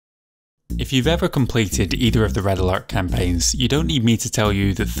If you've ever completed either of the Red Alert campaigns, you don't need me to tell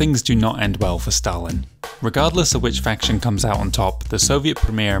you that things do not end well for Stalin. Regardless of which faction comes out on top, the Soviet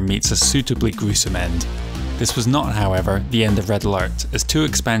premier meets a suitably gruesome end. This was not, however, the end of Red Alert, as two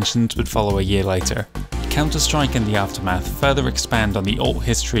expansions would follow a year later. Counter-Strike and the Aftermath further expand on the alt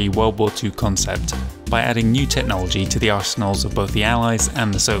history World War II concept by adding new technology to the arsenals of both the Allies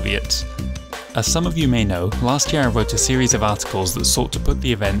and the Soviets. As some of you may know, last year I wrote a series of articles that sought to put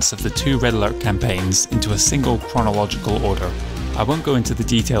the events of the two Red Alert campaigns into a single chronological order. I won't go into the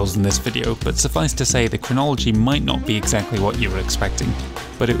details in this video, but suffice to say the chronology might not be exactly what you were expecting.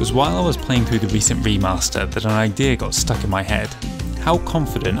 But it was while I was playing through the recent remaster that an idea got stuck in my head. How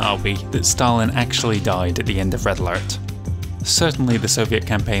confident are we that Stalin actually died at the end of Red Alert? Certainly the Soviet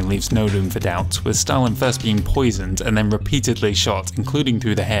campaign leaves no room for doubt, with Stalin first being poisoned and then repeatedly shot, including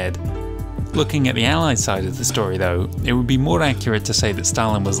through the head. Looking at the Allied side of the story though, it would be more accurate to say that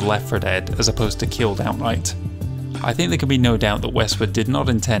Stalin was left for dead as opposed to killed outright. I think there can be no doubt that Westwood did not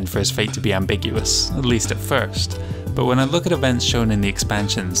intend for his fate to be ambiguous, at least at first, but when I look at events shown in the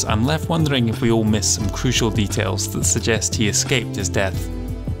expansions, I'm left wondering if we all miss some crucial details that suggest he escaped his death.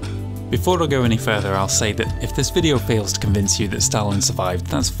 Before I go any further, I'll say that if this video fails to convince you that Stalin survived,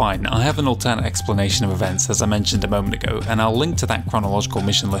 that's fine. I have an alternate explanation of events as I mentioned a moment ago, and I'll link to that chronological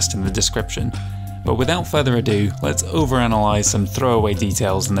mission list in the description. But without further ado, let's overanalyze some throwaway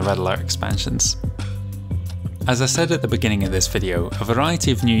details in the Red Alert expansions. As I said at the beginning of this video, a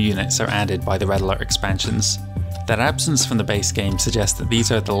variety of new units are added by the Red Alert expansions. Their absence from the base game suggests that these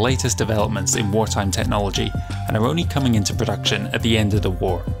are the latest developments in wartime technology and are only coming into production at the end of the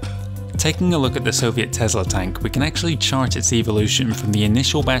war. Taking a look at the Soviet Tesla tank, we can actually chart its evolution from the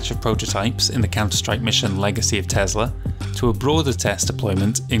initial batch of prototypes in the Counter-Strike mission Legacy of Tesla, to a broader test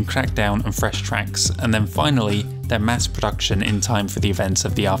deployment in Crackdown and Fresh Tracks, and then finally their mass production in time for the events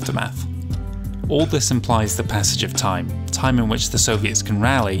of the Aftermath. All this implies the passage of time in which the Soviets can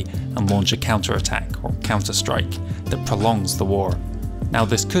rally and launch a counterattack or counter-strike that prolongs the war. Now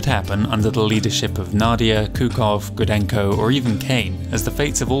this could happen under the leadership of Nadia, Kukov, Gudenko, or even Kane, as the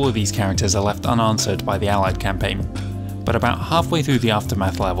fates of all of these characters are left unanswered by the Allied campaign. But about halfway through the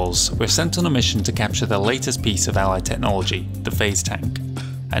Aftermath levels, we're sent on a mission to capture the latest piece of Allied technology, the phase tank.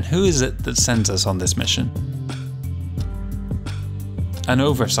 And who is it that sends us on this mission? An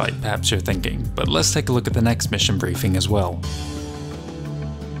oversight, perhaps you're thinking, but let's take a look at the next mission briefing as well.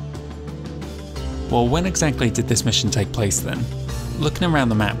 Well, when exactly did this mission take place then? Looking around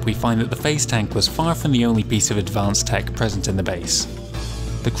the map, we find that the phase tank was far from the only piece of advanced tech present in the base.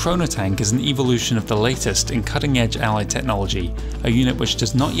 The Chrono tank is an evolution of the latest in cutting-edge Allied technology, a unit which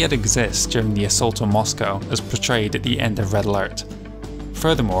does not yet exist during the assault on Moscow as portrayed at the end of Red Alert.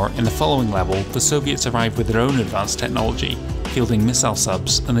 Furthermore, in the following level, the Soviets arrive with their own advanced technology, fielding missile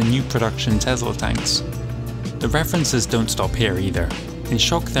subs and the new production Tesla tanks. The references don't stop here either. In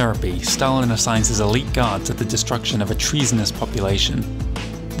Shock Therapy, Stalin assigns his elite guard to the destruction of a treasonous population.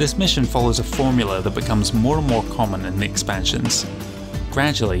 This mission follows a formula that becomes more and more common in the expansions.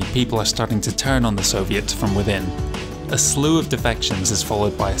 Gradually, people are starting to turn on the Soviets from within. A slew of defections is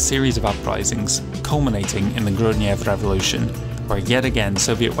followed by a series of uprisings, culminating in the Grodnev Revolution, where yet again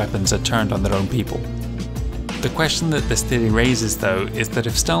Soviet weapons are turned on their own people. The question that this theory raises though is that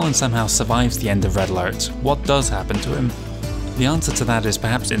if Stalin somehow survives the end of Red Alert, what does happen to him? The answer to that is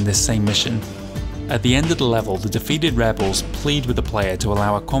perhaps in this same mission. At the end of the level, the defeated rebels plead with the player to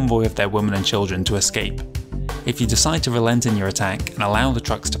allow a convoy of their women and children to escape. If you decide to relent in your attack and allow the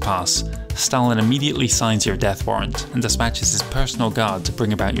trucks to pass, Stalin immediately signs your death warrant and dispatches his personal guard to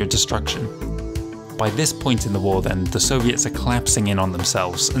bring about your destruction. By this point in the war then, the Soviets are collapsing in on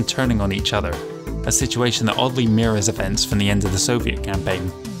themselves and turning on each other, a situation that oddly mirrors events from the end of the Soviet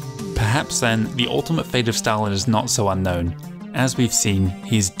campaign. Perhaps then, the ultimate fate of Stalin is not so unknown. As we've seen,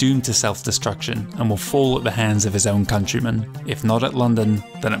 he is doomed to self-destruction and will fall at the hands of his own countrymen, if not at London,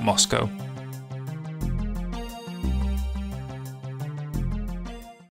 then at Moscow.